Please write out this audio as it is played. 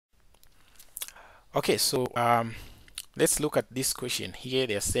Okay, so let's look at this question here.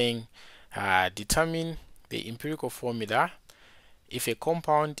 They're saying determine the empirical formula if a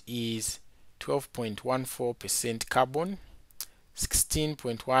compound is 12.14% carbon,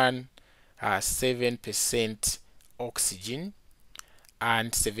 16.17% oxygen,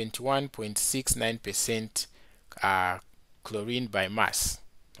 and 71.69% chlorine by mass.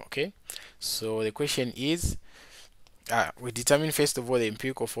 Okay, so the question is we determine first of all the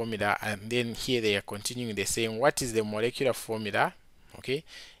empirical formula, and then here they are continuing. They're saying what is the molecular formula, okay,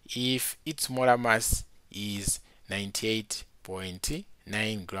 if its molar mass is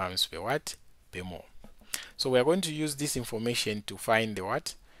 98.9 grams per what per mole. So we are going to use this information to find the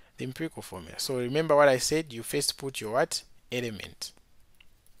what, the empirical formula. So remember what I said, you first put your what element.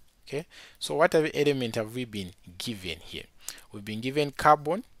 Okay, so what element have we been given here? We've been given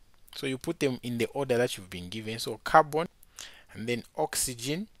carbon, so you put them in the order that you've been given. So carbon, and then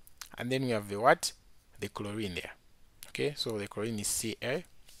oxygen, and then we have the what, the chlorine there. Okay, so the chlorine is Ca.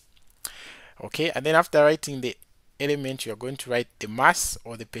 Okay, and then after writing the element, you are going to write the mass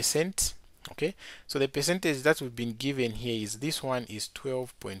or the percent. Okay, so the percentage that we've been given here is this one is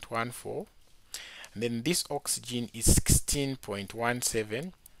 12.14, and then this oxygen is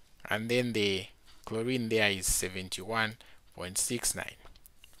 16.17, and then the chlorine there is 71.69.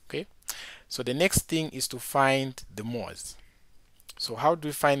 Okay, so the next thing is to find the moles. So how do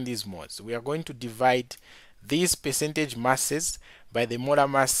we find these moles? We are going to divide these percentage masses by the molar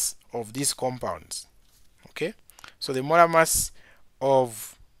mass of these compounds. Okay, so the molar mass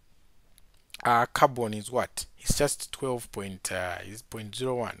of carbon is what? It's just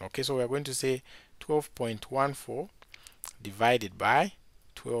 0.01. Okay, so we are going to say 12.14 divided by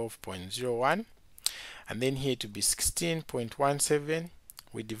 12.01, and then here to be 16.17.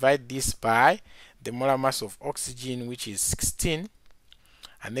 We divide this by the molar mass of oxygen, which is 16,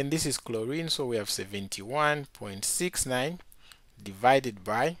 and then this is chlorine, so we have 71.69 divided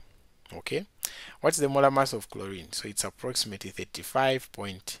by, okay, what's the molar mass of chlorine? So it's approximately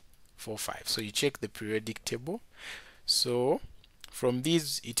 35.45. so you check the periodic table. So from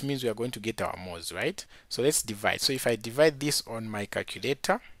these, it means we are going to get our moles, right? So let's divide. So if I divide this on my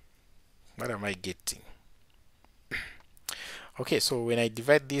calculator, what am I getting? Okay, so when I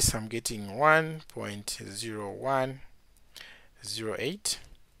divide this, I'm getting 1.0108.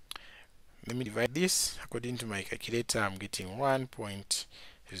 Let me divide this according to my calculator. I'm getting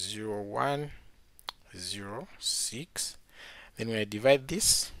 1.0106. Then when I divide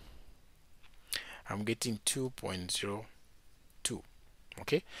this, I'm getting 2.02.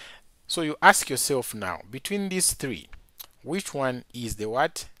 Okay, so you ask yourself now, between these three, which one is the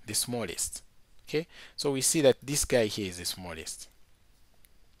what, the smallest? Okay, so we see that this guy here is the smallest.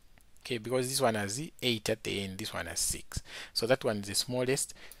 Okay, because this one has 8 at the end, this one has 6, so that one is the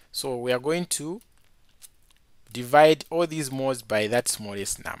smallest. So we are going to divide all these moles by that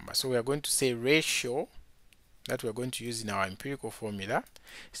smallest number. So we are going to say ratio that we are going to use in our empirical formula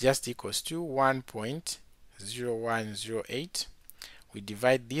is just equals to 1.0108. We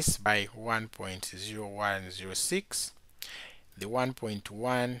divide this by 1.0106. The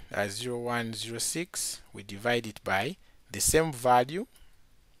 1.0106, we divide it by the same value.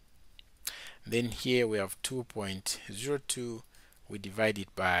 Then here we have 2.02, we divide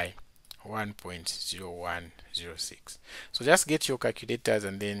it by 1.0106. So just get your calculators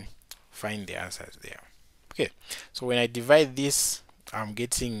and then find the answers there. Okay, so when I divide this, I'm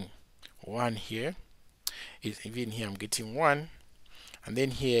getting 1 here. Even here I'm getting 1, and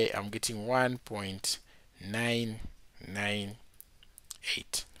then here I'm getting 1.998.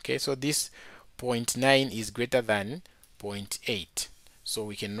 Okay, so this 0.9 is greater than 0.8, so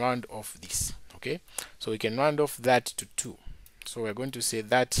we can round off this. Okay, so we can round off that to 2. So we're going to say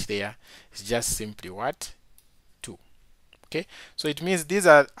that there is just simply what, 2. Okay, so it means these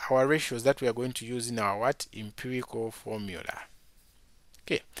are our ratios that we are going to use in our what, empirical formula.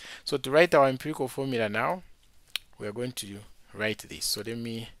 Okay, so to write our empirical formula now, we are going to write this. So let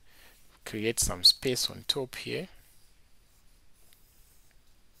me create some space on top here.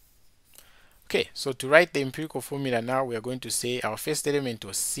 Okay, so to write the empirical formula now, we are going to say our first element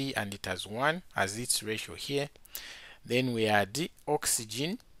was C and it has 1 as its ratio here. Then we had the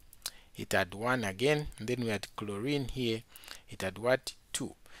oxygen, it had 1 again, and then we had chlorine here, it had what,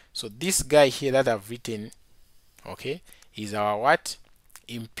 2. So this guy here that I've written, okay, is our what,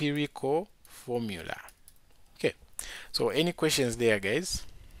 empirical formula. Okay, so any questions there, guys?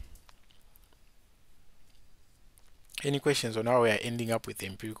 Any questions on how we are ending up with the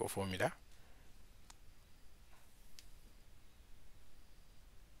empirical formula?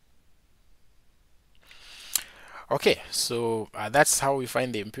 Okay, so that's how we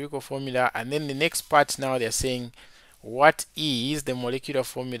find the empirical formula. And then the next part, now they're saying what is the molecular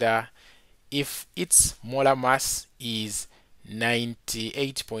formula if its molar mass is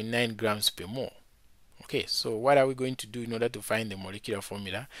 98.9 grams per mole. Okay, so what are we going to do in order to find the molecular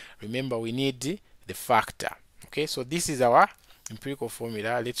formula? Remember, we need the factor. Okay, so this is our empirical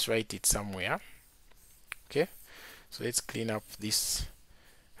formula. Let's write it somewhere. Okay, so let's clean up this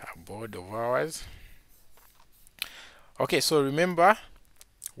board of ours. Okay, so remember,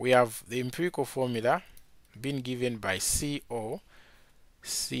 we have the empirical formula being given by CO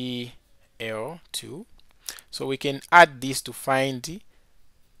Cl2. So we can add this to find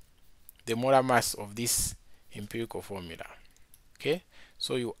the molar mass of this empirical formula. Okay,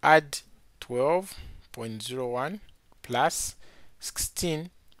 so you add 12.01 plus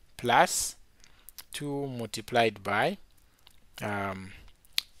 16 plus 2 multiplied by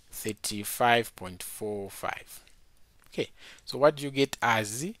 35.45. Okay, so what do you get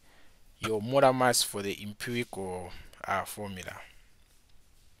as your molar mass for the empirical formula?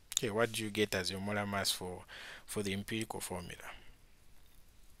 Okay, what do you get as your molar mass for the empirical formula?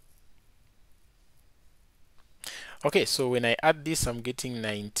 Okay, so when I add this, I'm getting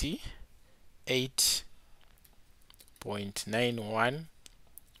 98.91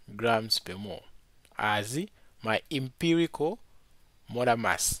 grams per mole as my empirical molar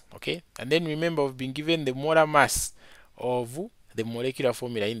mass. Okay, and then remember, we've been given the molar mass of the molecular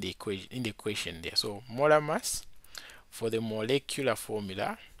formula in the equation there. So molar mass for the molecular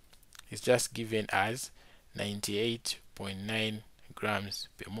formula is just given as 98.9 grams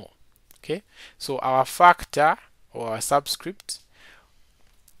per mole. Okay, so our factor or our subscript,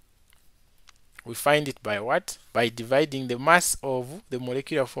 we find it by what? By dividing the mass of the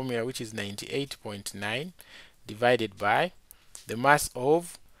molecular formula, which is 98.9, divided by the mass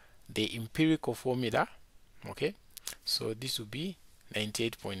of the empirical formula. Okay, so this will be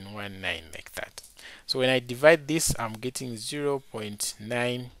 98.19, like that. So when I divide this, I'm getting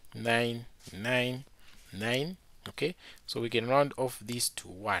 0.9999. Okay, so we can round off this to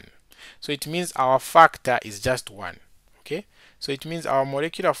 1. So it means our factor is just 1. Okay, so it means our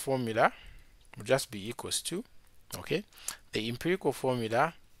molecular formula will just be equals to, okay, the empirical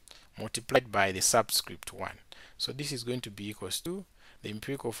formula multiplied by the subscript 1. So this is going to be equals to, the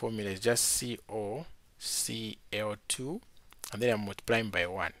empirical formula is just CO Cl2, and then I'm multiplying by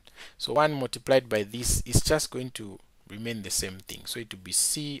 1. So 1 multiplied by this is just going to remain the same thing. So it will be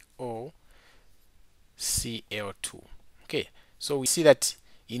CO Cl2. Okay, so we see that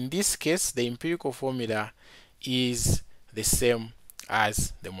in this case the empirical formula is the same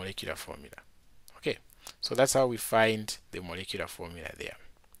as the molecular formula. Okay, so that's how we find the molecular formula there.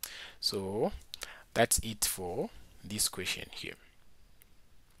 So that's it for this question here.